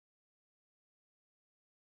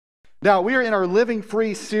Now, we are in our Living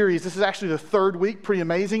Free series. This is actually the third week, pretty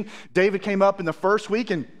amazing. David came up in the first week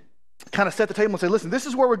and kind of set the table and said, listen, this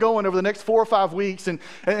is where we're going over the next 4 or 5 weeks, and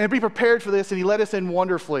be prepared for this, and he led us in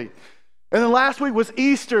wonderfully. And then last week was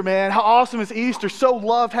Easter, man. How awesome is Easter? So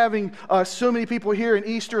loved having so many people here in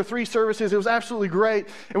Easter, 3 services. It was absolutely great.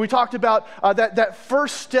 And we talked about that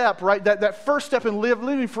first step, right? That first step in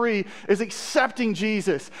living free is accepting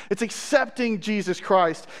Jesus. It's accepting Jesus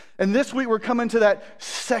Christ. And this week we're coming to that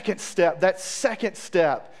second step.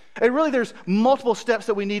 And really there's multiple steps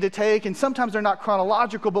that we need to take, and sometimes they're not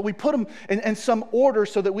chronological, but we put them in some order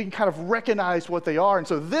so that we can kind of recognize what they are. And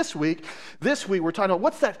so this week we're talking about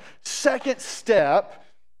what's that second step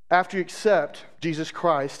after you accept Jesus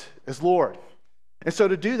Christ as Lord. And so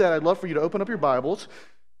to do that, I'd love for you to open up your Bibles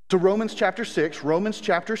to Romans chapter 6. We're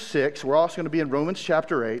also going to be in Romans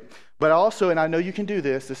chapter 8. But also, and I know you can do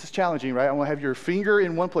this is challenging, right? I want to have your finger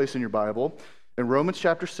in one place in your Bible, in Romans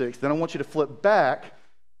chapter 6. Then I want you to flip back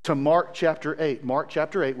to Mark chapter 8. Mark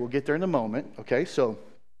chapter 8, we'll get there in a moment. Okay, so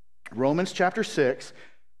Romans chapter 6,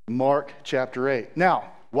 Mark chapter 8.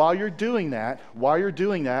 Now, while you're doing that,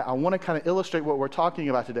 I want to kind of illustrate what we're talking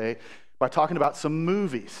about today by talking about some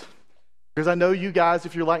movies. Because I know you guys,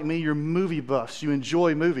 if you're like me, you're movie buffs. You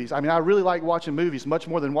enjoy movies. I mean, I really like watching movies much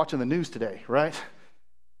more than watching the news today, right?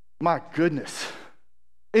 My goodness.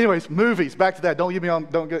 Anyways, movies. Back to that. Don't get me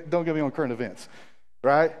on current events,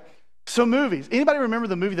 right? So movies. Anybody remember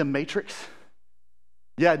the movie The Matrix?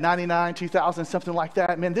 Yeah, 99, 2000, something like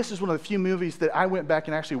that. Man, this is one of the few movies that I went back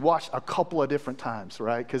and actually watched a couple of different times,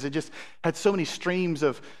 right? Because it just had so many streams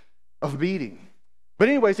of beating. But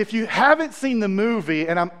anyways, if you haven't seen the movie,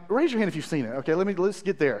 and raise your hand if you've seen it. Okay, let's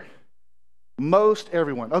get there. Most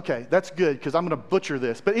everyone. Okay, that's good because I'm going to butcher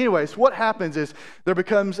this. But anyways, what happens is there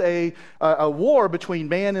becomes a war between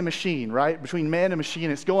man and machine, right? Between man and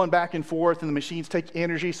machine. It's going back and forth, and the machines take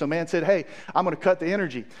energy. So man said, hey, I'm going to cut the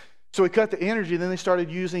energy. So he cut the energy, and then they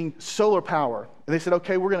started using solar power. And they said,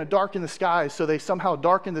 okay, we're going to darken the sky. So they somehow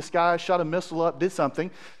darkened the sky, shot a missile up, did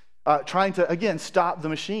something, trying to, again, stop the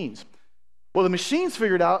machines. Well, the machines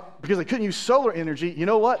figured out, because they couldn't use solar energy, you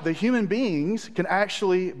know what? The human beings can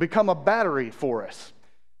actually become a battery for us.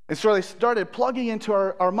 And so they started plugging into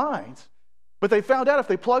our minds. But they found out if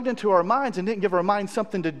they plugged into our minds and didn't give our minds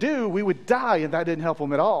something to do, we would die, and that didn't help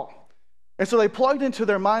them at all. And so they plugged into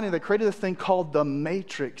their mind, and they created this thing called the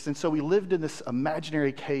Matrix. And so we lived in this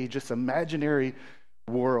imaginary cage, this imaginary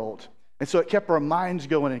world. And so it kept our minds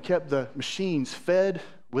going and kept the machines fed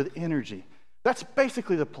with energy. That's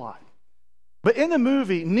basically the plot. But in the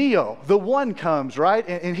movie, Neo, the one comes, right?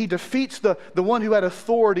 And he defeats the one who had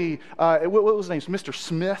authority. What was his name? Mr.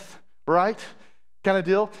 Smith, right? Kind of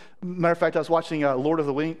deal. Matter of fact, I was watching Lord of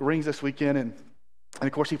the Rings this weekend, and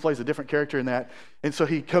of course he plays a different character in that. And so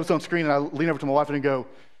he comes on screen, and I lean over to my wife and go,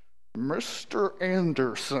 Mr.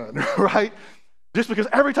 Anderson, right? Just because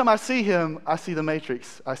every time I see him, I see the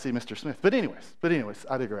Matrix, I see Mr. Smith. But anyways,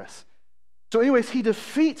 I digress. So anyways, he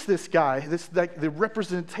defeats this guy, the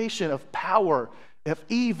representation of power, of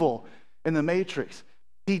evil in the Matrix.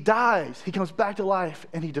 He dies, he comes back to life,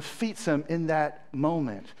 and he defeats him in that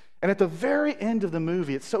moment. And at the very end of the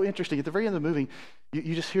movie, it's so interesting, at the very end of the movie,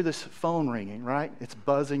 you just hear this phone ringing, right? It's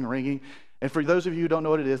buzzing, ringing. And for those of you who don't know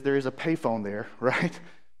what it is, there is a payphone there, right?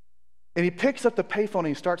 And he picks up the payphone and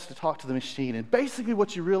he starts to talk to the machine. And basically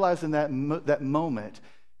what you realize in that moment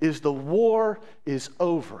is the war is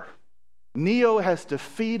over. Neo has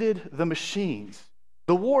defeated the machines.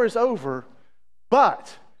 The war is over,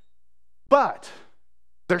 but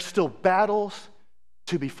there's still battles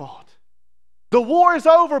to be fought. The war is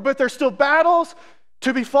over, but there's still battles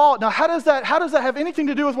to be fought. Now, how does that have anything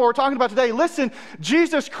to do with what we're talking about today? Listen,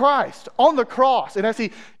 Jesus Christ on the cross, and as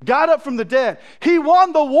he got up from the dead, he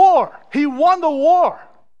won the war. He won the war.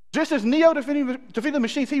 Just as Neo defeated the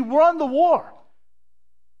machines, he won the war.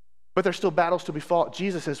 But there's still battles to be fought.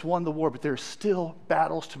 Jesus has won the war, but there's still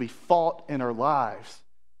battles to be fought in our lives.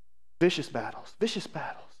 Vicious battles.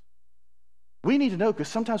 We need to know, because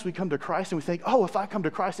sometimes we come to Christ and we think, oh, if I come to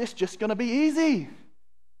Christ, it's just going to be easy.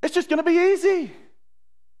 It's just going to be easy.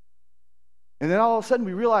 And then all of a sudden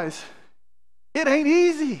we realize it ain't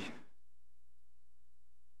easy.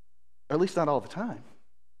 Or at least not all the time.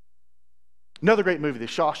 Another great movie, The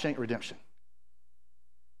Shawshank Redemption.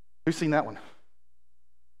 Who's seen that one?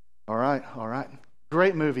 All right.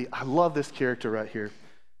 Great movie. I love this character right here.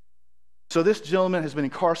 So this gentleman has been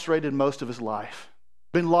incarcerated most of his life,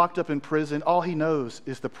 been locked up in prison. All he knows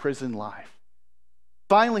is the prison life.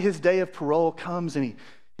 Finally, his day of parole comes, and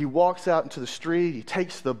he walks out into the street. He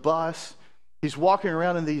takes the bus. He's walking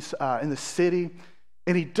around in the city,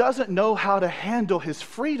 and he doesn't know how to handle his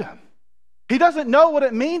freedom. He doesn't know what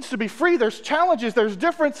it means to be free. There's challenges, there's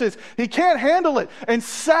differences. He can't handle it. And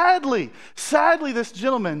sadly, this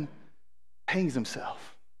gentleman hangs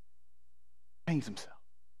himself. Hangs himself.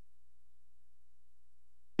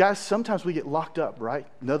 Guys, sometimes we get locked up, right?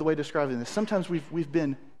 Another way of describing this. Sometimes we've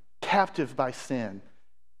been captive by sin,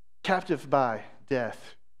 captive by death,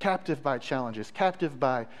 captive by challenges, captive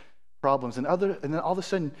by problems. And then all of a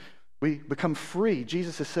sudden, we become free.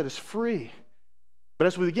 Jesus has set us free. But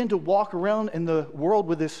as we begin to walk around in the world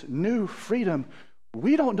with this new freedom,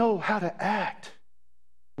 we don't know how to act.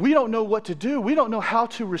 We don't know what to do. We don't know how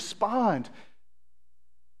to respond.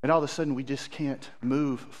 And all of a sudden, we just can't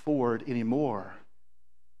move forward anymore.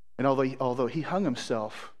 And although he hung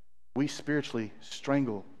himself, we spiritually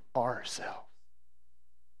strangle ourselves.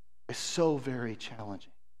 It's so very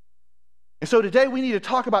challenging. And so today we need to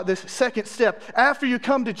talk about this second step. After you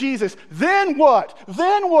come to Jesus, then what?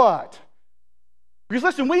 Then what? Because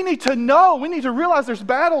listen, we need to know, we need to realize there's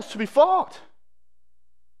battles to be fought.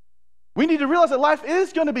 We need to realize that life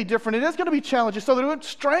is going to be different. It is going to be challenging so that we don't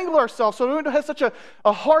strangle ourselves, so that we don't have such a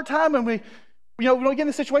hard time and we don't get in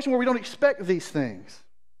a situation where we don't expect these things.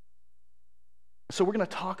 So we're going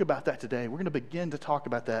to talk about that today. We're going to begin to talk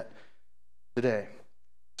about that today.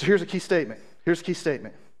 So here's a key statement. Here's a key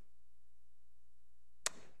statement.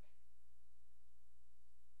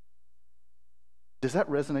 Does that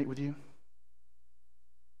resonate with you?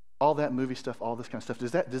 All that movie stuff, all this kind of stuff,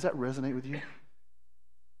 does that resonate with you?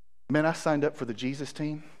 Man, I signed up for the Jesus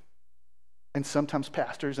team, and sometimes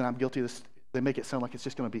pastors, and I'm guilty of this, they make it sound like it's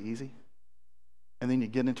just going to be easy. And then you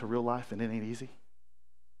get into real life and it ain't easy.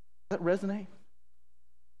 Does that resonate?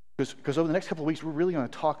 Because over the next couple of weeks, we're really going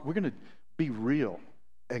to talk, we're going to be real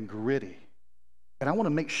and gritty. And I want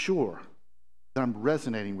to make sure that I'm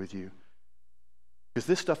resonating with you, because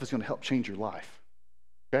this stuff is going to help change your life.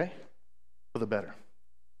 Okay? For the better.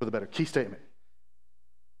 For the better. Key statement.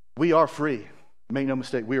 We are free. Make no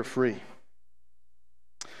mistake, we are free.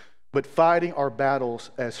 But fighting our battles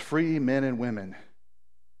as free men and women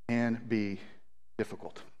can be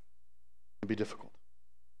difficult. It can be difficult.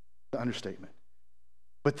 The understatement.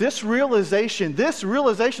 But this realization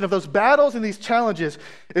of those battles and these challenges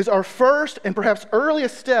is our first and perhaps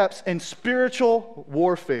earliest steps in spiritual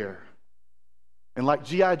warfare. And like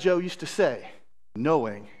G.I. Joe used to say,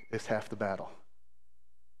 knowing is half the battle.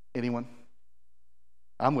 Anyone?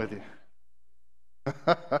 I'm with you.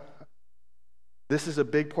 This is a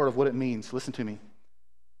big part of what it means, listen to me,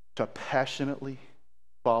 to passionately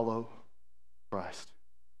follow Christ.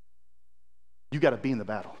 You got to be in the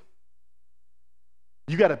battle.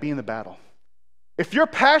 You got to be in the battle. If you're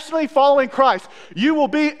passionately following Christ, you will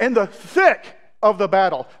be in the thick of the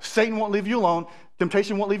battle. Satan won't leave you alone.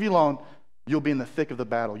 Temptation won't leave you alone. You'll be in the thick of the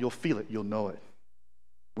battle. You'll feel it. You'll know it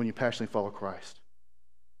when you passionately follow Christ.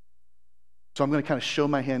 So I'm going to kind of show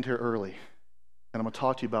my hand here early, and I'm going to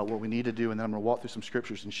talk to you about what we need to do, and then I'm going to walk through some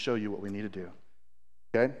scriptures and show you what we need to do.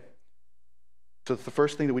 Okay? So the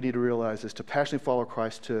first thing that we need to realize is to passionately follow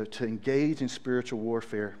Christ, to engage in spiritual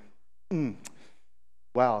warfare.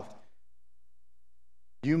 Wow.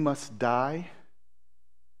 You must die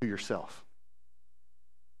to yourself.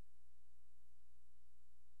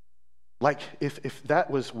 Like if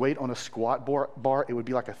that was weight on a squat bar, it would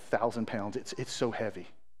be like 1,000 pounds. It's so heavy,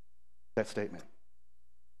 that statement.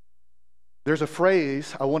 There's a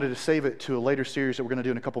phrase, I wanted to save it to a later series that we're going to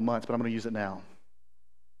do in a couple months, but I'm going to use it now.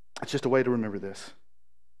 It's just a way to remember this.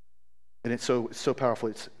 And it's so powerful.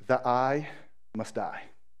 It's the I must die.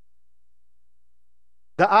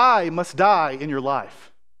 The I must die in your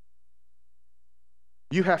life.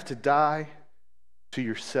 You have to die to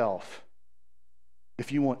yourself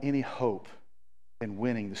if you want any hope in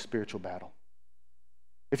winning the spiritual battle.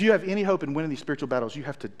 If you have any hope in winning these spiritual battles, you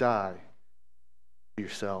have to die to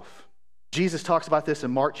yourself. Jesus talks about this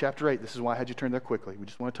in Mark chapter 8. This is why I had you turn there quickly. We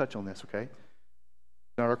just want to touch on this, okay?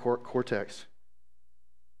 It's not our core text.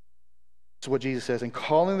 So what Jesus says, and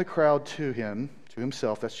calling the crowd to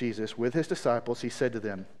himself, that's Jesus, with his disciples, he said to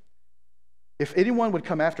them, if anyone would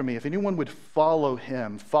come after me, if anyone would follow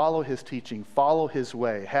him, follow his teaching, follow his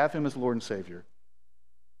way, have him as Lord and Savior,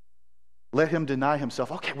 let him deny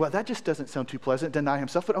himself. Okay, well, that just doesn't sound too pleasant, deny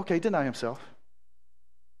himself, but okay, deny himself.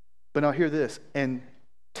 But now hear this, and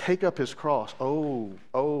take up his cross. Oh.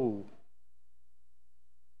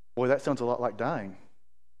 Boy, that sounds a lot like dying.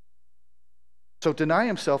 So deny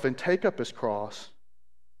himself and take up his cross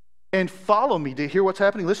and follow me. Do you hear what's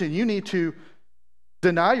happening? Listen, you need to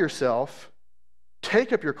deny yourself,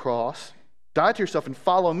 take up your cross, die to yourself, and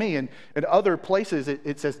follow me. And in other places,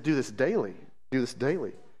 it says do this daily. Do this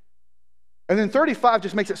daily. And then 35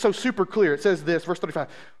 just makes it so super clear. It says this, verse 35,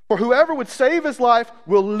 for whoever would save his life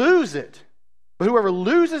will lose it. But whoever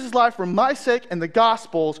loses his life for my sake and the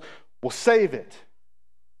gospel's will save it.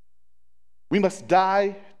 We must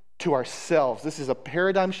die to ourselves. This is a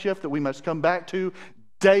paradigm shift that we must come back to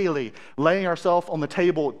daily, laying ourselves on the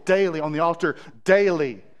table daily, on the altar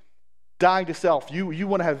daily, dying to self. You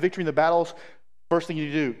want to have victory in the battles, first thing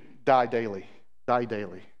you do, die daily. Die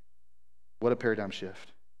daily. What a paradigm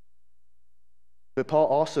shift. But Paul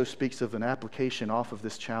also speaks of an application off of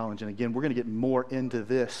this challenge. And again, we're going to get more into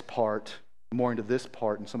this part in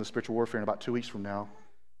some of the spiritual warfare in about 2 weeks from now.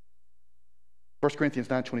 1 Corinthians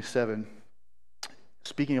 9:27,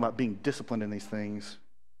 speaking about being disciplined in these things.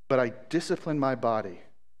 But I discipline my body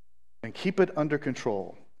and keep it under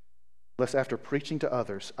control, lest after preaching to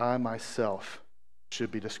others, I myself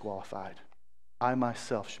should be disqualified. I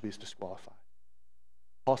myself should be disqualified.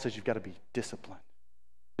 Paul says you've got to be disciplined.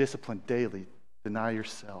 Disciplined daily. Deny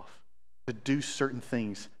yourself. To do certain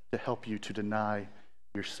things to help you to deny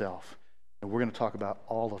yourself. And we're going to talk about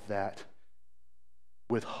all of that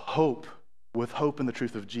with hope in the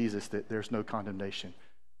truth of Jesus that there's no condemnation,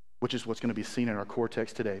 which is what's going to be seen in our core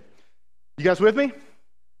text today. You guys with me?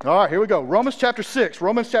 All right, here we go. Romans chapter 6.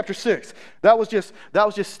 That was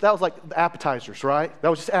like the appetizers, right? That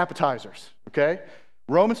was just appetizers, okay?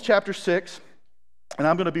 Romans chapter 6, and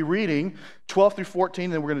I'm going to be reading 12 through 14,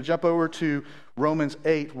 and then we're going to jump over to Romans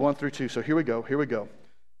 8, 1 through 2. So here we go.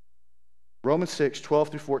 Romans 6, 12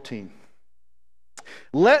 through 14.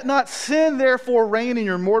 Let not sin therefore reign in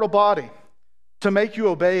your mortal body to make you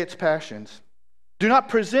obey its passions. Do not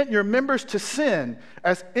present your members to sin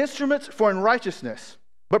as instruments for unrighteousness,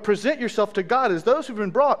 but present yourself to God as those who've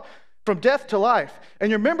been brought from death to life,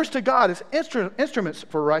 and your members to God as instruments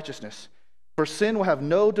for righteousness. For sin will have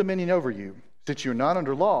no dominion over you, since you're not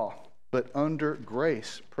under law, but under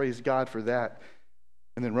grace. Praise God for that.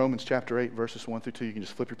 And then Romans chapter 8, verses 1 through 2, you can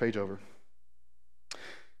just flip your page over.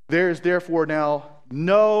 There is therefore now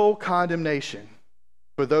no condemnation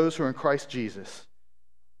for those who are in Christ Jesus.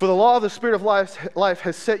 For the law of the Spirit of life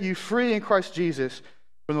has set you free in Christ Jesus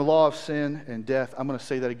from the law of sin and death. I'm going to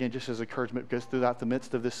say that again just as encouragement, because throughout the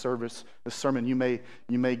midst of this sermon, you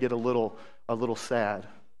may get a little sad,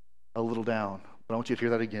 a little down. But I want you to hear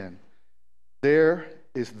that again. There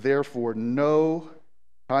is therefore no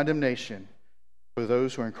condemnation for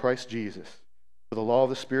those who are in Christ Jesus. For the law of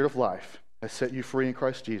the Spirit of life has set you free in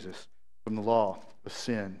Christ Jesus from the law of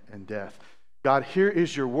sin and death. God, here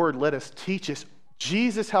is your word. Let us teach us.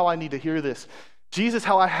 Jesus, how I need to hear this. Jesus,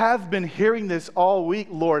 how I have been hearing this all week,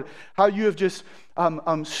 Lord. How you have just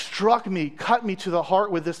struck me, cut me to the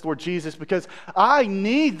heart with this, Lord Jesus, because I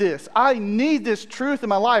need this. I need this truth in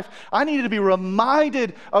my life. I need to be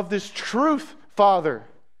reminded of this truth, Father,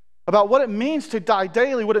 about what it means to die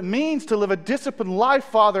daily, what it means to live a disciplined life,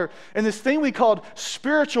 Father, and this thing we called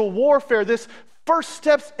spiritual warfare, this first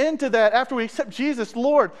steps into that after we accept Jesus,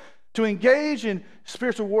 Lord, to engage in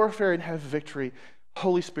spiritual warfare and have victory.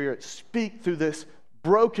 Holy Spirit, speak through this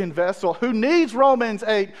broken vessel who needs Romans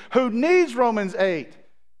 8, and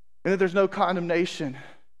that there's no condemnation,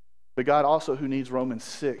 but God also who needs Romans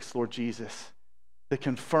 6, Lord Jesus, that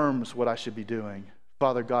confirms what I should be doing.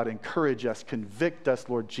 Father God, encourage us, convict us,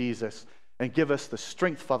 Lord Jesus, and give us the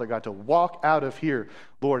strength, Father God, to walk out of here,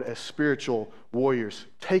 Lord, as spiritual warriors,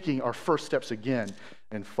 taking our first steps again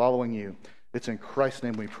and following you. It's in Christ's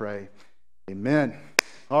name we pray. Amen.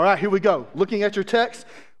 All right, here we go. Looking at your text,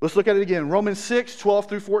 let's look at it again. Romans 6, 12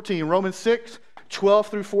 through 14. Romans 6, 12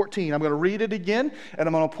 through 14. I'm going to read it again, and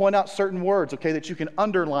I'm going to point out certain words, okay, that you can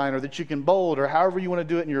underline or that you can bold or however you want to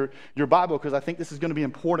do it in your Bible, because I think this is going to be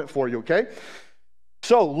important for you, okay?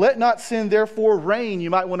 So, let not sin therefore reign. You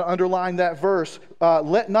might want to underline that verse.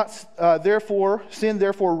 Let not sin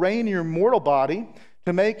therefore reign in your mortal body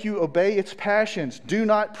to make you obey its passions. Do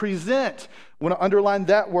not present. I want to underline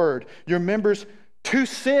that word. Your members to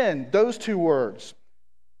sin, those two words,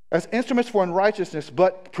 as instruments for unrighteousness,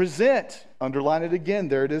 but present, underline it again,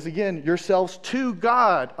 there it is again, yourselves to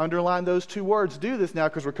God. Underline those two words. Do this now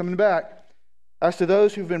because we're coming back. As to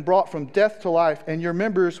those who've been brought from death to life, and your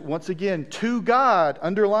members, once again, to God,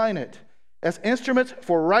 underline it, as instruments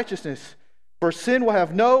for righteousness. For sin will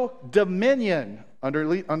have no dominion,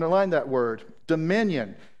 underline that word,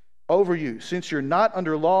 dominion, over you, since you're not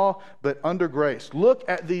under law, but under grace. Look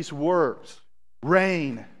at these words,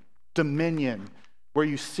 reign, dominion, where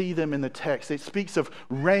you see them in the text. It speaks of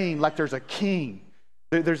reign like there's a king.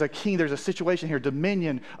 There's a king, there's a situation here,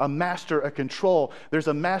 dominion, a master, a control. There's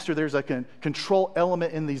a master, there's a control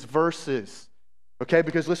element in these verses. Okay,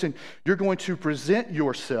 because listen, you're going to present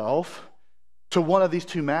yourself to one of these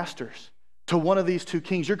two masters, to one of these two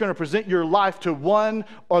kings. You're going to present your life to one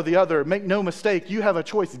or the other. Make no mistake, you have a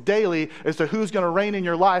choice daily as to who's going to reign in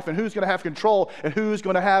your life and who's going to have control and who's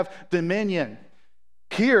going to have dominion.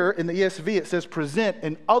 Here in the ESV, it says present.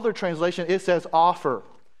 In other translation, it says offer.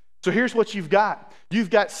 So here's what you've got. You've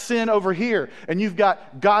got sin over here, and you've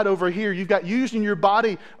got God over here. You've got using your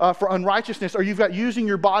body for unrighteousness, or you've got using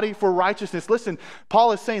your body for righteousness. Listen,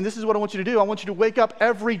 Paul is saying, this is what I want you to do. I want you to wake up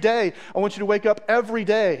every day. I want you to wake up every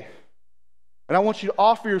day. And I want you to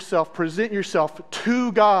offer yourself, present yourself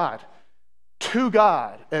to God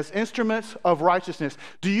as instruments of righteousness.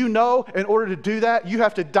 Do you know in order to do that, you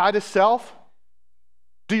have to die to self?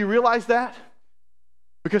 Do you realize that?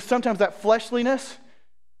 Because sometimes that fleshliness,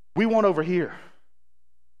 we want over here.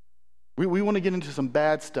 We want to get into some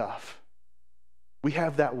bad stuff. We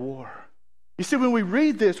have that war. You see, when we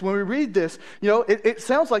read this, it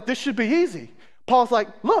sounds like this should be easy. Paul's like,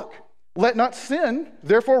 look, let not sin,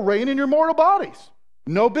 therefore reign in your mortal bodies.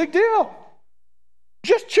 No big deal.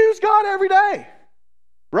 Just choose God every day,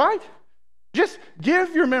 right? Just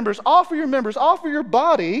give your members, offer your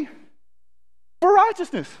body for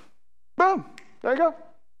righteousness. Boom. There you go.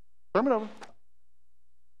 Turn it over.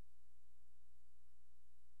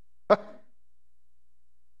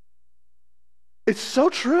 It's so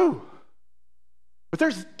true. But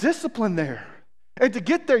there's discipline there. And to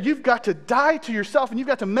get there, you've got to die to yourself and you've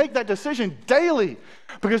got to make that decision daily.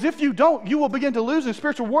 Because if you don't, you will begin to lose in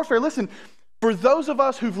spiritual warfare. Listen, for those of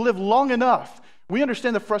us who've lived long enough, we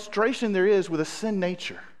understand the frustration there is with a sin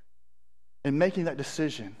nature in making that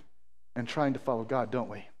decision and trying to follow God, don't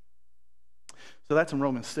we? So that's in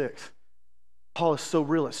Romans 6. Paul is so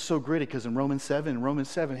real, it's so gritty, because in Romans 7,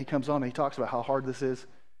 he comes on and he talks about how hard this is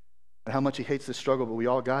and how much he hates this struggle, but we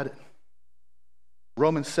all got it.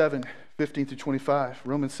 Romans 7, 15 through 25.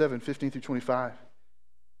 Romans 7, 15 through 25.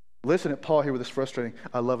 Listen at Paul here with this frustrating.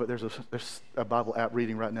 I love it. There's a Bible app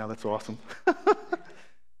reading right now. That's awesome.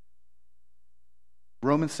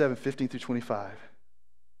 Romans 7, 15 through 25.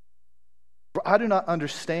 For I do not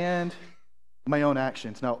understand my own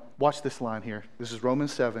actions. Now, watch this line here. This is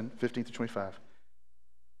Romans 7, 15 through 25.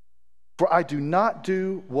 For I do not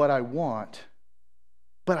do what I want,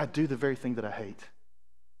 but I do the very thing that I hate.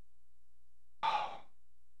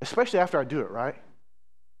 Especially after I do it, right?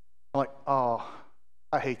 I'm like, oh,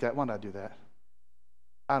 I hate that. Why did I do that?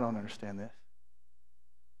 I don't understand this.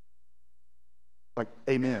 Like,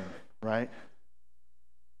 amen, right?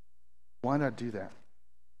 Why did I do that?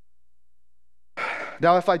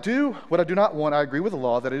 Now, if I do what I do not want, I agree with the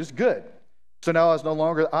law that it is good. So now it's no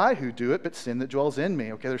longer I who do it, but sin that dwells in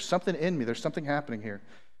me. Okay, there's something in me. There's something happening here.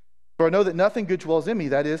 For I know that nothing good dwells in me,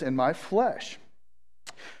 that is, in my flesh.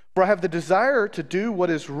 For I have the desire to do what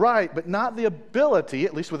is right, but not the ability,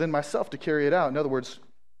 at least within myself, to carry it out. In other words,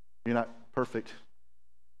 you're not perfect.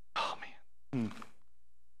 Oh, man.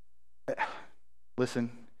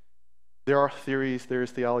 Listen, there are theories, there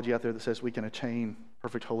is theology out there that says we can attain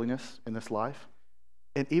perfect holiness in this life.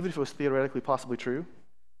 And even if it was theoretically possibly true,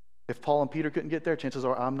 if Paul and Peter couldn't get there, chances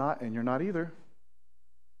are I'm not, and you're not either.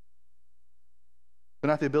 But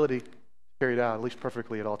not the ability to carry it out, at least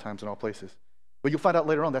perfectly at all times and all places. But you'll find out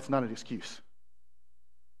later on that's not an excuse.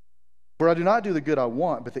 For I do not do the good I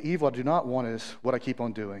want, but the evil I do not want is what I keep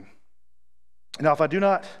on doing. Now, if I do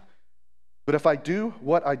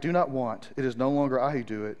what I do not want, it is no longer I who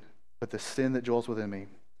do it, but the sin that dwells within me.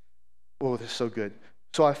 Oh, this is so good.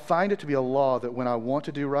 So I find it to be a law that when I want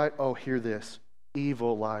to do right, oh, hear this,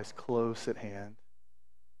 evil lies close at hand.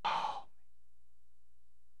 Oh.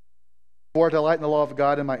 For I delight in the law of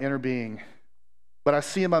God in my inner being. But I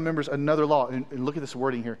see in my members another law. And look at this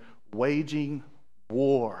wording here. Waging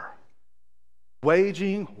war.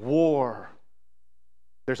 Waging war.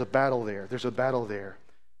 There's a battle there. There's a battle there.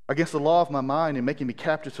 Against the law of my mind and making me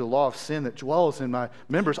captive to the law of sin that dwells in my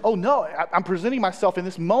members. Oh no, I'm presenting myself in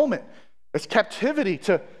this moment as captivity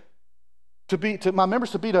to my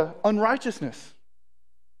members to be to unrighteousness.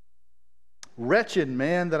 Wretched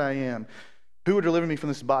man that I am. Who would deliver me from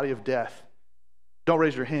this body of death? Don't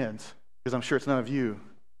raise your hands, because I'm sure it's none of you.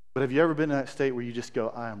 But have you ever been in that state where you just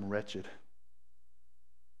go, I am wretched?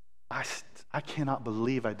 I cannot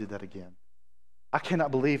believe I did that again. I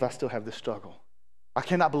cannot believe I still have this struggle. I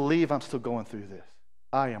cannot believe I'm still going through this.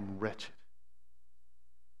 I am wretched.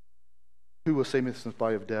 Who will save me from this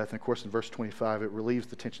body of death? And of course, in verse 25, it relieves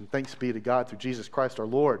the tension. Thanks be to God through Jesus Christ our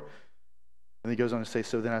Lord. And he goes on to say,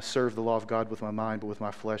 so then I serve the law of God with my mind, but with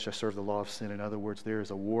my flesh I serve the law of sin. In other words, there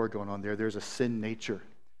is a war going on there. There's a sin nature.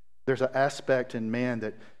 There's an aspect in man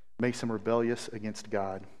that makes him rebellious against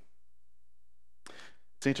God.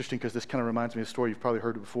 It's interesting because this kind of reminds me of a story, you've probably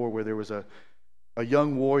heard it before, where there was a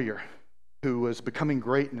young warrior who was becoming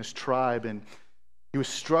great in his tribe, and he was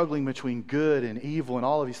struggling between good and evil and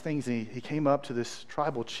all of these things. And he came up to this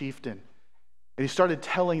tribal chieftain, and he started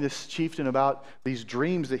telling this chieftain about these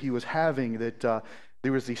dreams that he was having, that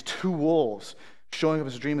there was these two wolves showing up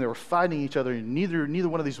his dream, and they were fighting each other, and neither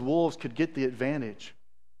one of these wolves could get the advantage.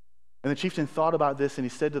 And the chieftain thought about this, and he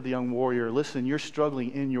said to the young warrior, listen, you're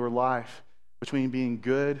struggling in your life between being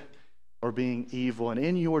good or being evil. And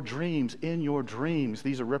in your dreams,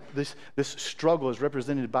 this struggle is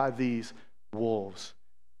represented by these wolves.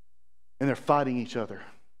 And they're fighting each other,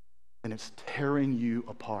 and it's tearing you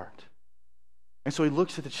apart. And so he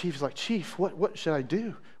looks at the chief, he's like, Chief, what should I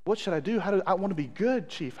do? What should I do? I want to be good,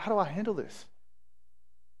 Chief. How do I handle this?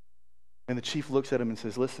 And the chief looks at him and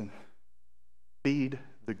says, listen, feed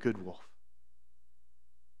the good wolf.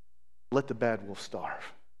 Let the bad wolf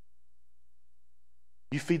starve.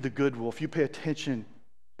 You feed the good wolf. You pay attention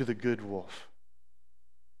to the good wolf.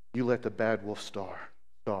 You let the bad wolf starve.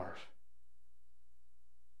 For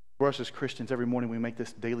us as Christians, every morning we make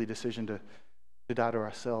this daily decision to die to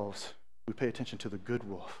ourselves. We pay attention to the good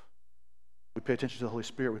wolf. We pay attention to the Holy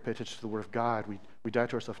Spirit. We pay attention to the Word of God. We die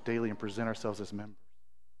to ourselves daily and present ourselves as members.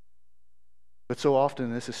 But so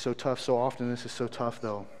often, this is so tough,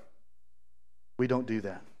 though. We don't do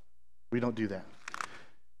that.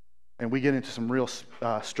 And we get into some real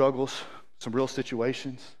struggles, some real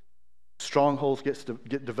situations. Strongholds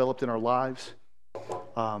get developed in our lives.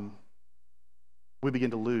 We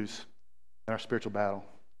begin to lose in our spiritual battle.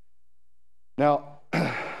 Now,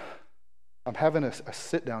 I'm having a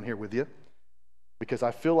sit down here with you because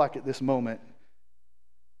I feel like at this moment,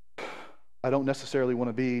 I don't necessarily want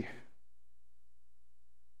to be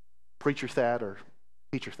Preacher Thad or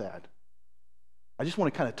Teacher Thad. I just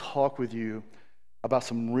want to kind of talk with you about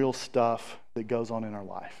some real stuff that goes on in our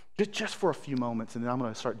life. Just for a few moments, and then I'm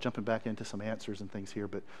going to start jumping back into some answers and things here,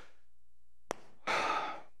 but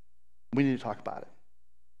we need to talk about it.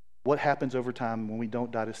 What happens over time when we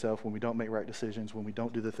don't die to self, when we don't make right decisions, when we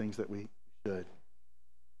don't do the things that we should?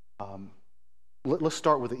 Let's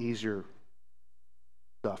start with the easier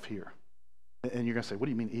stuff here. And you're going to say, what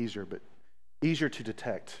do you mean easier? But easier to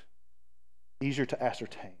detect, easier to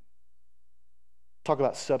ascertain. Talk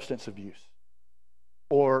about substance abuse,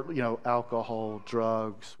 or alcohol,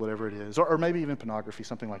 drugs, whatever it is, or maybe even pornography,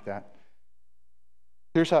 something like that.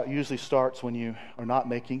 Here's how it usually starts when you are not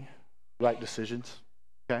making right decisions.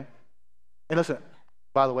 Okay? And listen,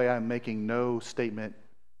 by the way, I'm making no statement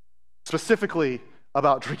specifically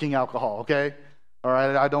about drinking alcohol, okay? All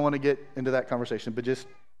right, I don't want to get into that conversation, but just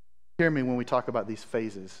hear me when we talk about these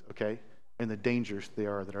phases, okay? And the dangers that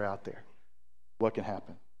are out there. What can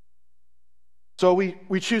happen? So we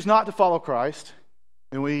choose not to follow Christ,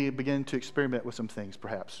 and we begin to experiment with some things,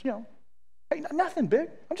 perhaps. Hey, nothing big.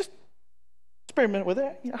 I'm just experimenting with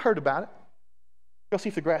it. I heard about it. Go see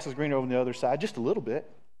if the grass is greener over on the other side, just a little bit.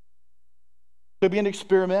 So we begin to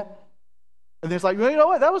experiment, and then it's like, well, you know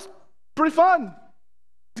what? That was pretty fun.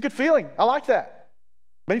 It's a good feeling. I like that.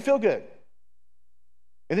 Made me feel good.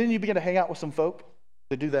 And then you begin to hang out with some folk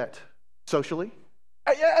that do that socially.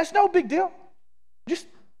 It's no big deal. Just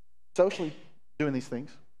socially doing these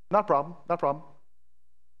things. Not a problem.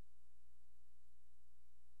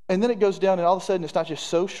 And then it goes down, and all of a sudden it's not just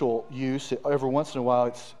social use. Every once in a while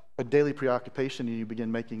it's a daily preoccupation, and you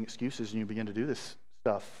begin making excuses, and you begin to do this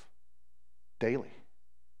stuff daily.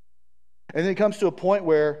 And then it comes to a point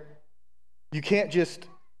where you can't just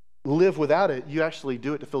live without it. You actually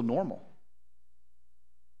do it to feel normal.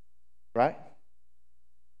 Right?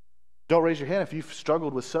 Don't raise your hand if you've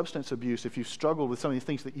struggled with substance abuse, if you've struggled with some of the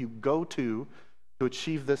things that you go to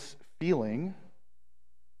achieve this feeling.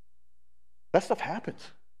 That stuff happens.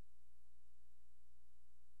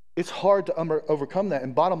 It's hard to overcome that.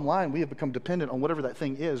 And bottom line, we have become dependent on whatever that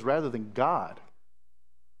thing is rather than God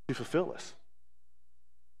to fulfill us.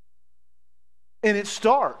 And it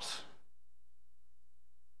starts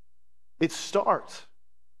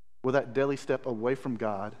with that daily step away from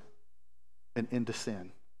God and into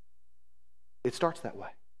sin. It starts that way.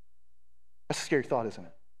 That's a scary thought, isn't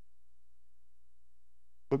it?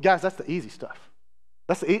 But guys, that's the easy stuff.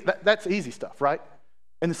 That's easy stuff, right?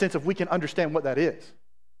 In the sense of we can understand what that is.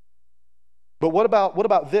 But what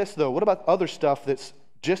about this, though? What about other stuff that's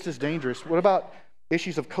just as dangerous? What about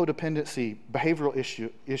issues of codependency, behavioral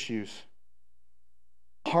issues,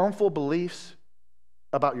 harmful beliefs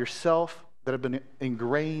about yourself that have been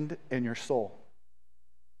ingrained in your soul?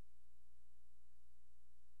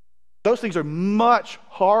 Those things are much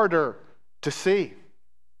harder to see.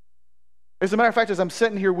 As a matter of fact, as I'm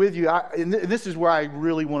sitting here with you, and this is where I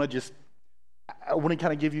really want to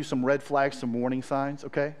kind of give you some red flags, some warning signs,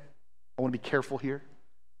 okay? I want to be careful here.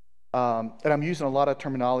 And I'm using a lot of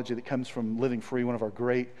terminology that comes from Living Free, one of our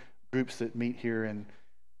great groups that meet here. And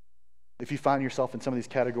if you find yourself in some of these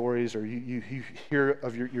categories, or you hear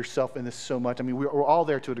of yourself in this so much, I mean, we're all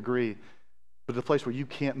there to a degree. But the place where you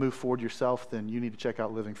can't move forward yourself, then you need to check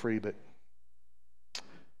out Living Free. But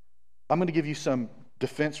I'm going to give you some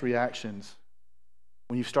defense reactions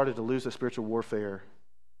when you've started to lose the spiritual warfare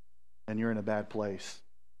and you're in a bad place,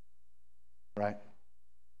 right?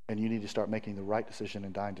 And you need to start making the right decision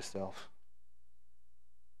and dying to self.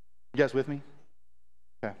 You guys with me?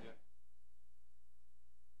 Okay.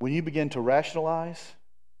 When you begin to rationalize,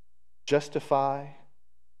 justify,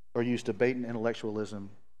 or use debate and intellectualism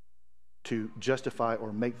to justify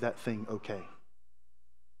or make that thing okay.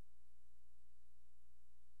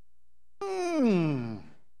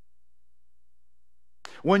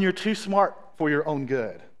 When you're too smart for your own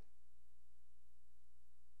good.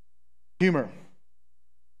 Humor.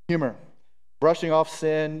 Brushing off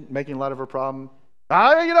sin, making light of a problem. We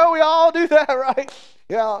all do that, right?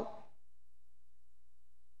 Yeah.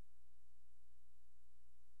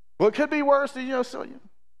 Well, it could be worse, so kind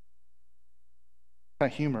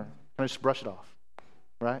of humor. Kind of just brush it off,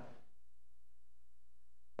 right?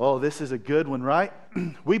 Oh, this is a good one, right?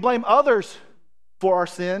 We blame others for our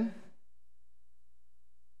sin.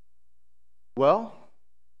 Well,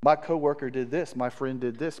 my coworker did this, my friend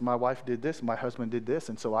did this, my wife did this, my husband did this,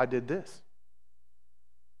 and so I did this.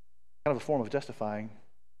 Kind of a form of justifying,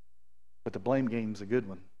 but the blame game's a good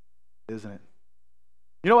one, isn't it?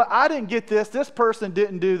 You know what? I didn't get this. This person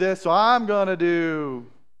didn't do this, so I'm going to do.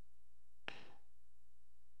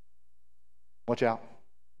 Watch out.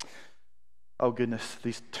 Oh, goodness.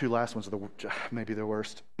 These two last ones are maybe the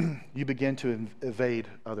worst. You begin to evade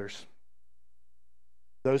others.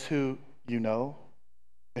 Those who you know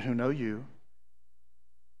and who know you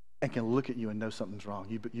and can look at you and know something's wrong.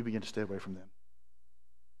 You begin to stay away from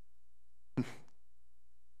them.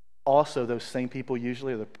 Also, those same people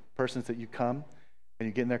usually are the persons that you come and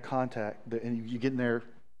you get in their contact, and you get in there,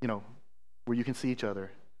 where you can see each other.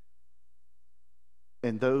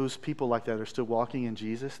 And those people like that are still walking in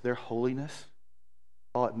Jesus, their holiness,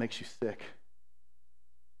 it makes you sick.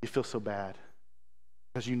 You feel so bad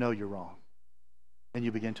because you know you're wrong. And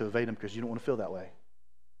you begin to evade them because you don't want to feel that way.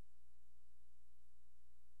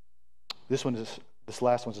 This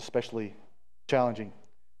last one's especially challenging.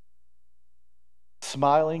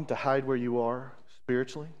 Smiling to hide where you are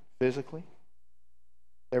spiritually, physically.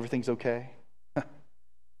 Everything's okay.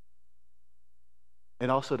 And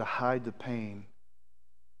also to hide the pain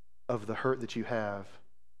of the hurt that you have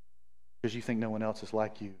because you think no one else is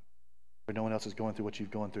like you, or no one else is going through what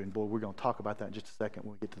you've gone through. And boy, we're going to talk about that in just a second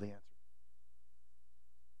when we get to the answer.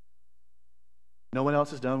 No one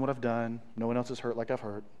else has done what I've done. No one else has hurt like I've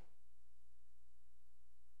hurt.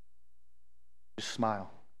 Just smile.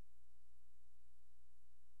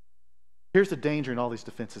 Here's the danger in all these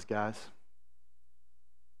defenses, guys.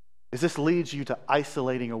 Is this leads you to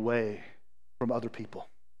isolating away from other people.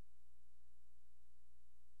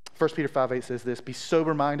 1 Peter 5:8 says this, be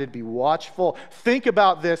sober-minded, be watchful. Think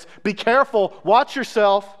about this. Be careful. Watch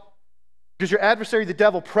yourself because your adversary, the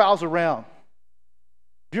devil, prowls around.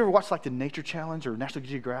 Have you ever watched like the Nature Challenge or National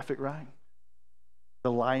Geographic, right?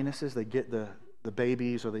 The lionesses, they get the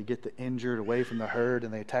babies or they get the injured away from the herd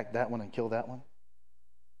and they attack that one and kill that one.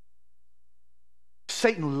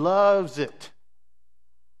 Satan loves it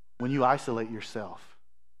when you isolate yourself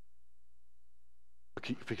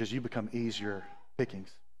because you become easier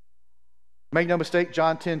pickings. Make no mistake,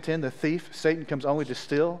 John 10:10, the thief, Satan, comes only to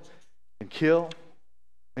steal and kill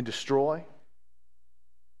and destroy.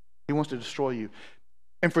 He wants to destroy you.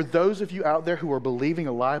 And for those of you out there who are believing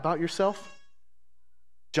a lie about yourself,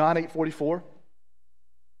 John 8:44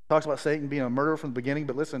 talks about Satan being a murderer from the beginning,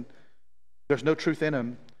 but listen, there's no truth in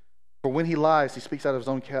him. For when he lies, he speaks out of his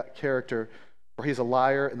own character, for he is a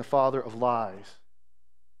liar and the father of lies.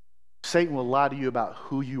 Satan will lie to you about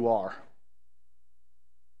who you are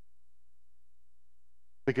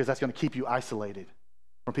because that's going to keep you isolated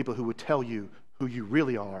from people who would tell you who you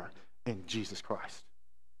really are in Jesus Christ.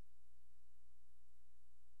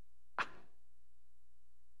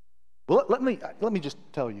 Well, let me just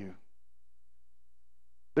tell you,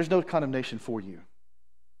 there's no condemnation for you.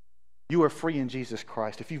 You are free in Jesus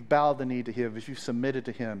Christ. If you've bowed the knee to Him, if you've submitted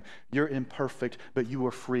to Him, you're imperfect, but you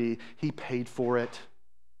are free. He paid for it.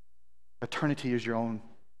 Eternity is your own.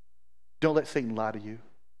 Don't let Satan lie to you.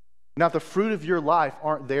 Now, if the fruit of your life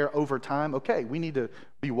aren't there over time, okay, we need to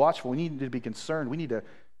be watchful. We need to be concerned. We need to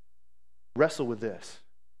wrestle with this.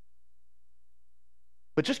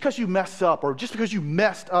 But just because you mess up or just because you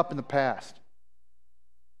messed up in the past,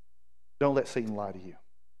 don't let Satan lie to you.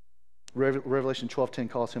 Revelation 12:10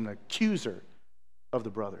 calls him an accuser of the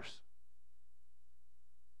brothers.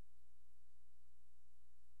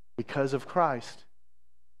 Because of Christ,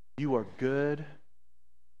 you are good,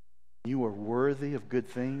 you are worthy of good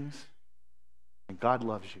things, and God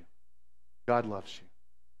loves you. God loves you.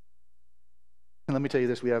 And let me tell you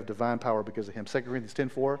this, we have divine power because of him. 2 Corinthians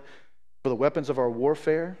 10:4, for the weapons of our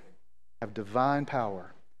warfare have divine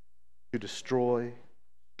power to destroy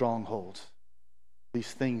strongholds.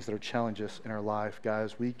 These things that are challenges in our life,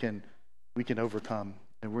 guys, we can overcome.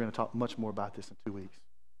 And we're going to talk much more about this in 2 weeks.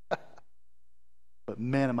 But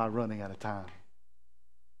man, am I running out of time.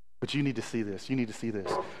 But you need to see this. You need to see this.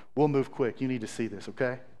 We'll move quick. You need to see this,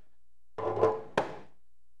 okay?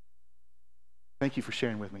 Thank you for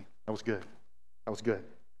sharing with me. That was good. That was good.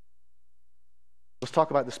 Let's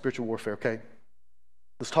talk about the spiritual warfare, okay?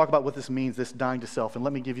 Let's talk about what this means, this dying to self. And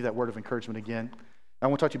let me give you that word of encouragement again. I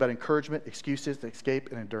want to talk to you about encouragement, excuses, escape,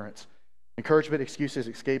 and endurance. Encouragement, excuses,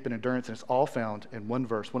 escape, and endurance, and it's all found in one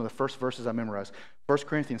verse, one of the first verses I memorized. 1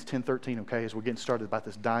 Corinthians 10:13, okay, as we're getting started about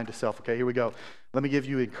this dying to self. Okay, here we go. Let me give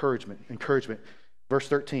you encouragement. Verse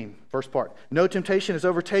 13, first part. No temptation has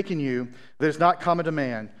overtaken you that is not common to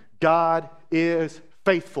man. God is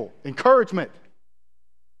faithful. Encouragement.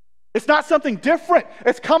 It's not something different.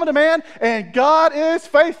 It's common to man, and God is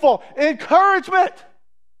faithful. Encouragement.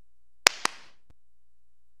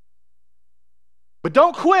 But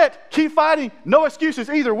don't quit. Keep fighting. No excuses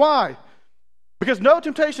either. Why? Because no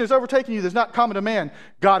temptation is overtaking you that's not common to man.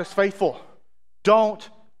 God is faithful. Don't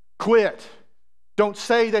quit. Don't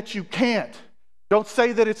say that you can't. Don't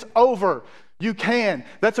say that it's over. You can.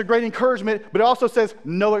 That's a great encouragement, but it also says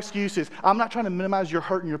no excuses. I'm not trying to minimize your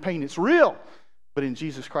hurt and your pain. It's real. But in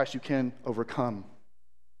Jesus Christ, you can overcome.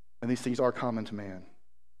 And these things are common to man.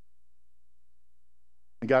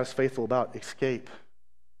 And God is faithful about escape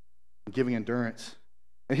and giving endurance.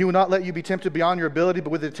 And he will not let you be tempted beyond your ability, but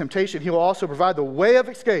with the temptation, he will also provide the way of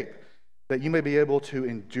escape that you may be able to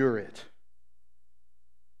endure it.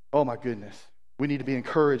 Oh my goodness. We need to be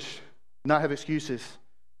encouraged, not have excuses.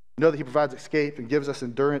 Know that he provides escape and gives us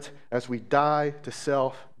endurance as we die to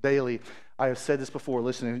self daily. I have said this before.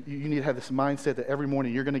 Listen, you need to have this mindset that every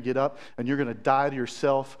morning you're going to get up and you're going to die to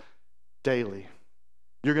yourself daily.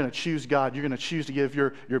 You're going to choose God. You're going to choose to give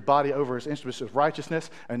your body over as instruments of righteousness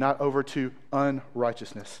and not over to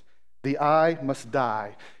unrighteousness. The I must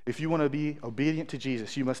die. If you want to be obedient to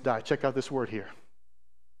Jesus, you must die. Check out this word here.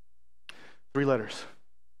 3 letters.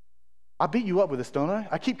 I beat you up with this, don't I?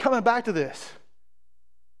 I keep coming back to this.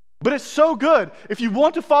 But it's so good. If you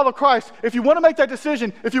want to follow Christ, if you want to make that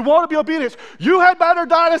decision, if you want to be obedient, you had better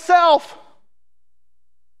die to self.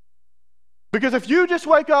 Because if you just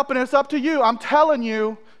wake up and it's up to you, I'm telling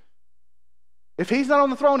you, if he's not on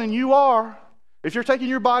the throne and you are, if you're taking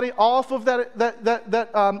your body off of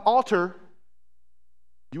that altar,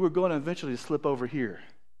 you are going to eventually slip over here.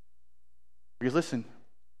 Because listen,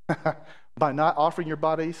 by not offering your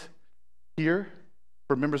bodies here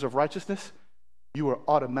for members of righteousness, you are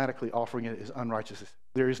automatically offering it as unrighteousness.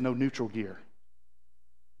 There is no neutral gear.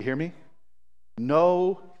 You hear me?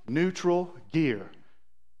 No neutral gear.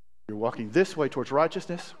 You're walking this way towards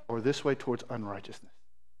righteousness or this way towards unrighteousness.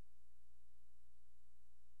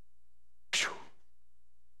 Whew.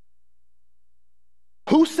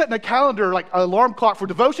 Who's setting a calendar like an alarm clock for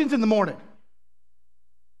devotions in the morning?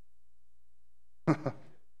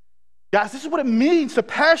 Guys, this is what it means to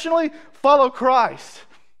passionately follow Christ.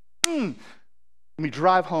 Let me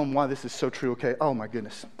drive home why this is so true, okay? Oh my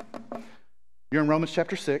goodness. You're in Romans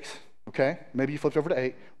chapter 6, okay? Maybe you flipped over to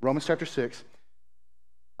 8. Romans chapter 6.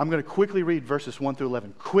 I'm going to quickly read verses 1 through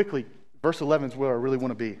 11. Quickly. Verse 11 is where I really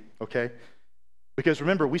want to be, okay? Because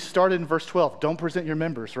remember, we started in verse 12. Don't present your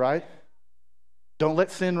members, right? Don't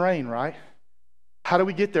let sin reign, right? How do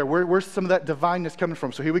we get there? Where's some of that divineness coming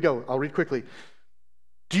from? So here we go. I'll read quickly.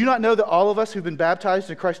 Do you not know that all of us who've been baptized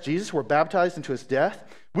in Christ Jesus were baptized into his death?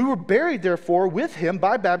 We were buried, therefore, with him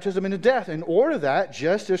by baptism into death, in order that,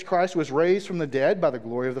 just as Christ was raised from the dead by the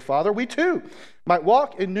glory of the Father, we too might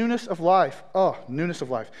walk in newness of life. Oh, newness of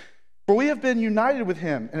life. For we have been united with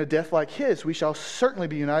him in a death like his. We shall certainly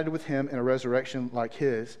be united with him in a resurrection like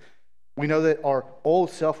his. We know that our old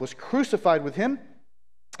self was crucified with him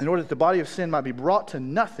in order that the body of sin might be brought to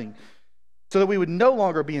nothing, so that we would no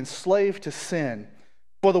longer be enslaved to sin.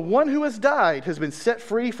 For the one who has died has been set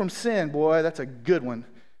free from sin. Boy, that's a good one.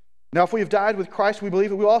 Now, if we have died with Christ, we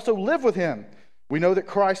believe that we will also live with him. We know that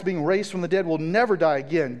Christ, being raised from the dead, will never die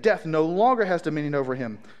again. Death no longer has dominion over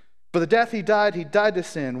him. For the death he died to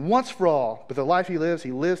sin once for all. But the life he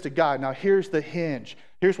lives to God. Now, here's the hinge.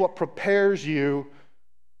 Here's what prepares you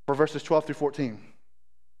for verses 12 through 14.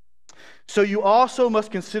 So you also must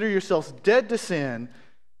consider yourselves dead to sin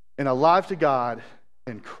and alive to God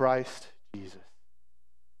in Christ Jesus.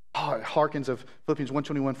 Oh, it harkens of Philippians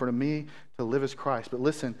 1:21, for to me to live is Christ. But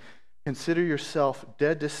listen, consider yourself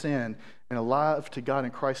dead to sin and alive to God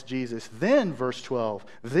in Christ Jesus. Then, verse 12,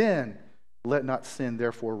 then let not sin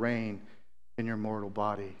therefore reign in your mortal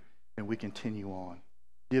body. And we continue on,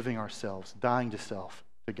 giving ourselves, dying to self,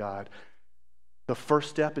 to God. The first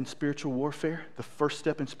step in spiritual warfare,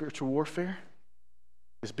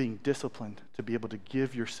 is being disciplined to be able to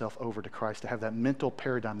give yourself over to Christ, to have that mental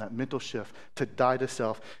paradigm, that mental shift, to die to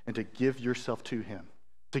self and to give yourself to Him.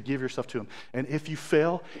 And if you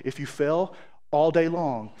fail all day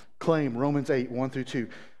long, claim Romans 8, 1-2.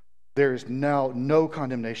 There is now no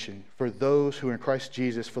condemnation for those who are in Christ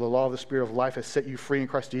Jesus, for the law of the Spirit of life has set you free in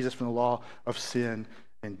Christ Jesus from the law of sin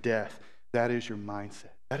and death. That is your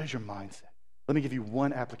mindset. Let me give you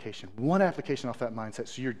one application off that mindset.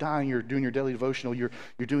 So you're dying, you're doing your daily devotional, you're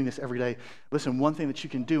doing this every day. Listen, one thing that you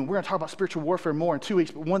can do, and we're going to talk about spiritual warfare more in 2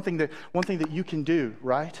 weeks, but one thing that you can do,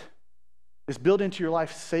 right, is build into your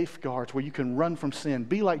life safeguards where you can run from sin.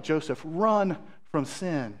 Be like Joseph, run from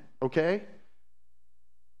sin, okay?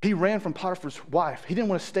 He ran from Potiphar's wife. He didn't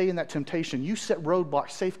want to stay in that temptation. You set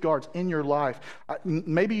roadblocks, safeguards in your life.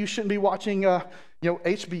 Maybe you shouldn't be watching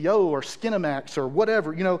HBO or Skinamax or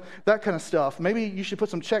whatever, that kind of stuff. Maybe you should put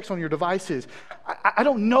some checks on your devices. I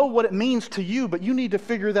don't know what it means to you, but you need to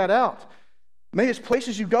figure that out. Maybe it's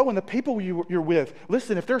places you go and the people you're with.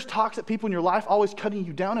 Listen, if there's toxic people in your life always cutting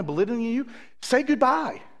you down and belittling you, say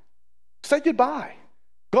goodbye. Say goodbye.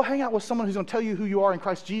 Go hang out with someone who's going to tell you who you are in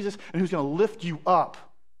Christ Jesus and who's going to lift you up.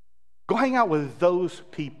 Go hang out with those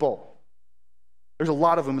people. There's a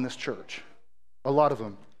lot of them in this church.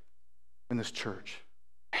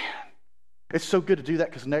 Man, it's so good to do that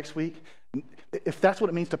because next week, if that's what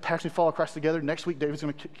it means to passionately follow Christ together, next week David's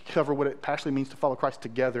going to cover what it passionately means to follow Christ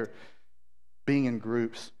together, being in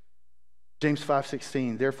groups. James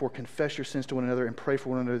 5:16, therefore confess your sins to one another and pray for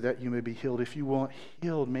one another that you may be healed. If you want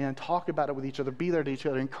healed, man, talk about it with each other. Be there to each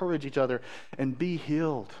other. Encourage each other and be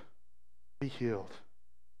healed. Be healed.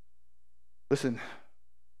 Listen,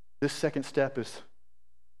 this second step is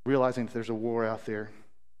realizing that there's a war out there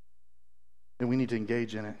and we need to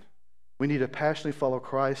engage in it. We need to passionately follow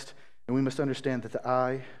Christ, and we must understand that the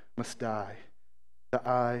I must die. The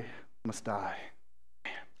I must die.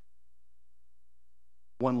 Man.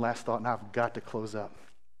 One last thought, and I've got to close up.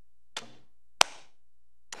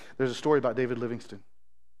 There's a story about David Livingstone.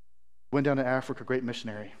 Went down to Africa, great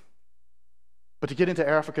missionary. But to get into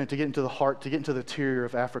Africa and to get into the heart, to get into the interior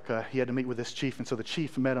of Africa, he had to meet with this chief. And so the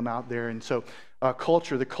chief met him out there. And so the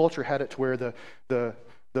culture had it to where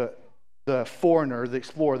the foreigner, the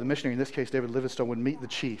explorer, the missionary, in this case David Livingstone, would meet the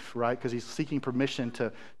chief, right? Because he's seeking permission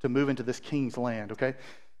to move into this king's land, okay?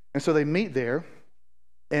 And so they meet there.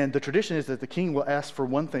 And the tradition is that the king will ask for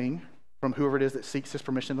one thing from whoever it is that seeks his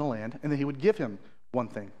permission in the land, and then he would give him one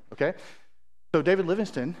thing, okay? So David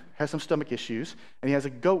Livingstone has some stomach issues, and he has a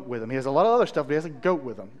goat with him. He has a lot of other stuff, but he has a goat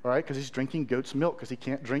with him, all right, because he's drinking goat's milk because he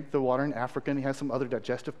can't drink the water in Africa, and he has some other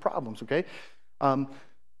digestive problems, okay?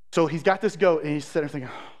 So he's got this goat, and he's sitting there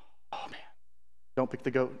thinking, oh, man, don't pick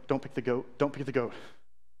the goat, don't pick the goat, don't pick the goat.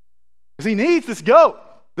 Because he needs this goat.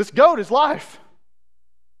 This goat is life.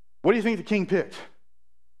 What do you think the king picked?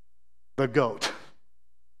 The goat.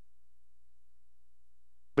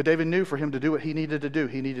 But David knew for him to do what he needed to do,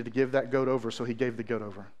 he needed to give that goat over, so he gave the goat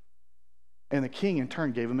over. And the king, in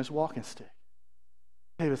turn, gave him his walking stick.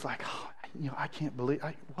 David's like, I can't believe,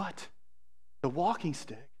 what? The walking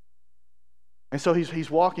stick. And so he's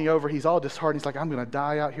walking over, he's all disheartened. He's like, I'm going to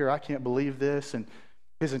die out here. I can't believe this. And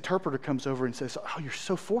his interpreter comes over and says, oh, you're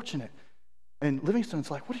so fortunate. And Livingstone's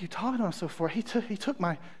like, what are you talking about so far? He took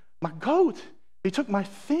my goat. He took my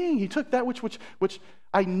thing. He took that which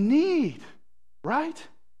I need, right?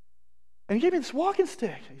 And he gave me this walking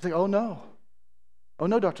stick. He's like, oh no,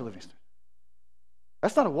 Dr. Livingstone.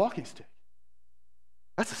 That's not a walking stick.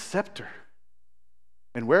 That's a scepter.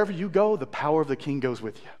 And wherever you go, the power of the king goes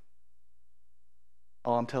with you.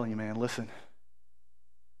 Oh, I'm telling you, man, listen.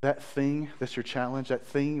 That thing that's your challenge, that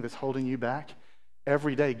thing that's holding you back,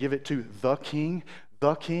 every day give it to the king,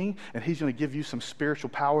 and he's going to give you some spiritual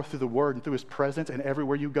power through the word and through his presence, and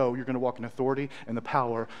everywhere you go, you're going to walk in authority and the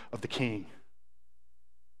power of the king.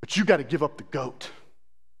 But you got to give up the goat.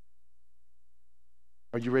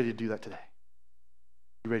 Are you ready to do that today?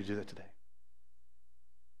 You ready to do that today?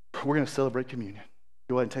 We're going to celebrate communion.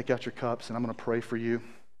 Go ahead and take out your cups, and I'm going to pray for you.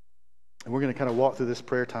 And we're going to kind of walk through this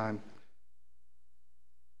prayer time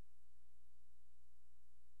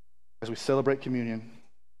as we celebrate communion.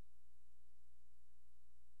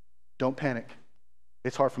 Don't panic.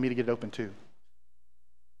 it's hard for me to get it open too.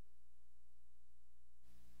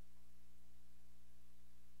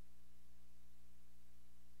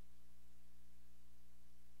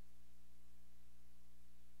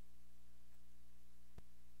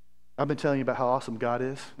 I've been telling you about how awesome God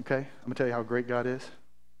is, okay? I'm going to tell you how great God is.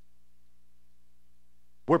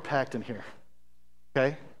 We're packed in here,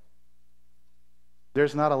 okay?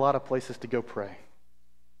 There's not a lot of places to go pray.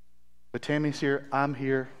 But Tammy's here, I'm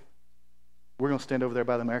here. We're going to stand over there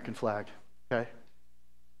by the American flag, okay?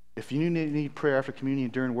 If you need prayer after communion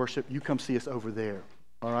during worship, you come see us over there,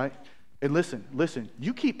 all right? And listen,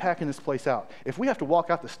 you keep packing this place out. If we have to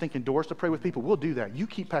walk out the stinking doors to pray with people, we'll do that. You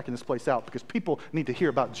keep packing this place out because people need to hear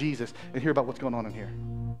about Jesus and hear about what's going on in here.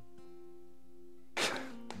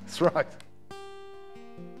 That's right.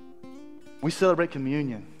 We celebrate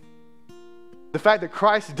communion. The fact that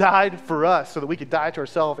Christ died for us so that we could die to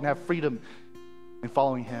ourselves and have freedom in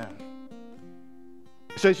following him.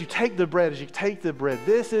 So as you take the bread,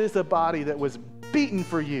 this is the body that was beaten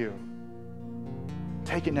for you.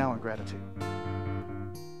 Take it now in gratitude.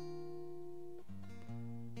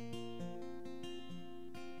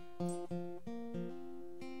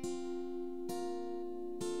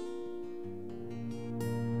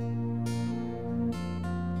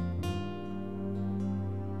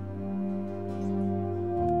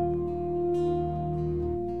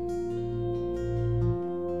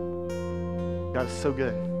 God is so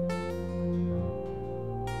good.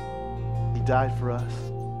 He died for us.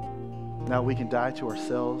 Now we can die to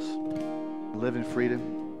ourselves, live in freedom.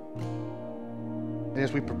 And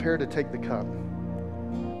as we prepare to take the cup,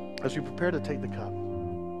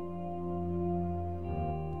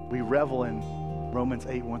 we revel in Romans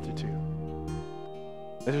 8,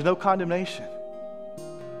 1-2. There's no condemnation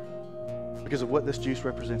because of what this juice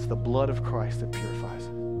represents, the blood of Christ that purifies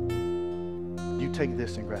it. You take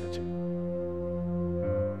this in gratitude.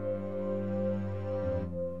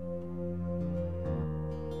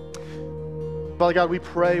 Father God, we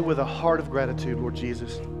pray with a heart of gratitude, Lord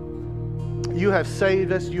Jesus. You have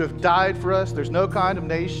saved us. You have died for us. There's no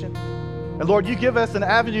condemnation. And Lord, you give us an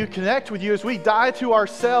avenue to connect with you as we die to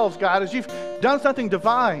ourselves, God, as you've done something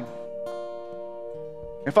divine.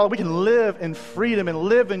 And Father, we can live in freedom and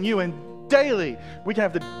live in you, and daily we can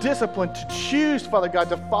have the discipline to choose, Father God,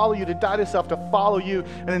 to follow you, to die to self, to follow you,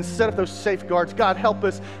 and then set up those safeguards. God, help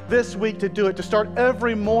us this week to do it, to start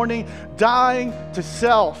every morning dying to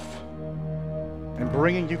self and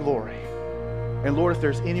bringing you glory. And Lord, if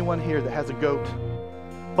there's anyone here that has a goat,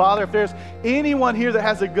 Father, if there's anyone here that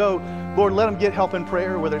has a goat, Lord, let them get help in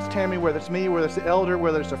prayer, whether it's Tammy, whether it's me, whether it's the elder,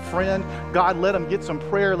 whether it's a friend. God, let them get some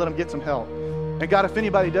prayer, let them get some help. And God, if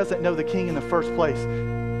anybody doesn't know the King in the first place,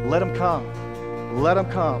 let them come. Let them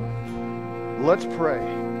come. Let's pray.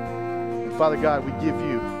 And Father God, we give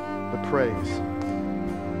you the praise.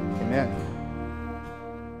 Amen.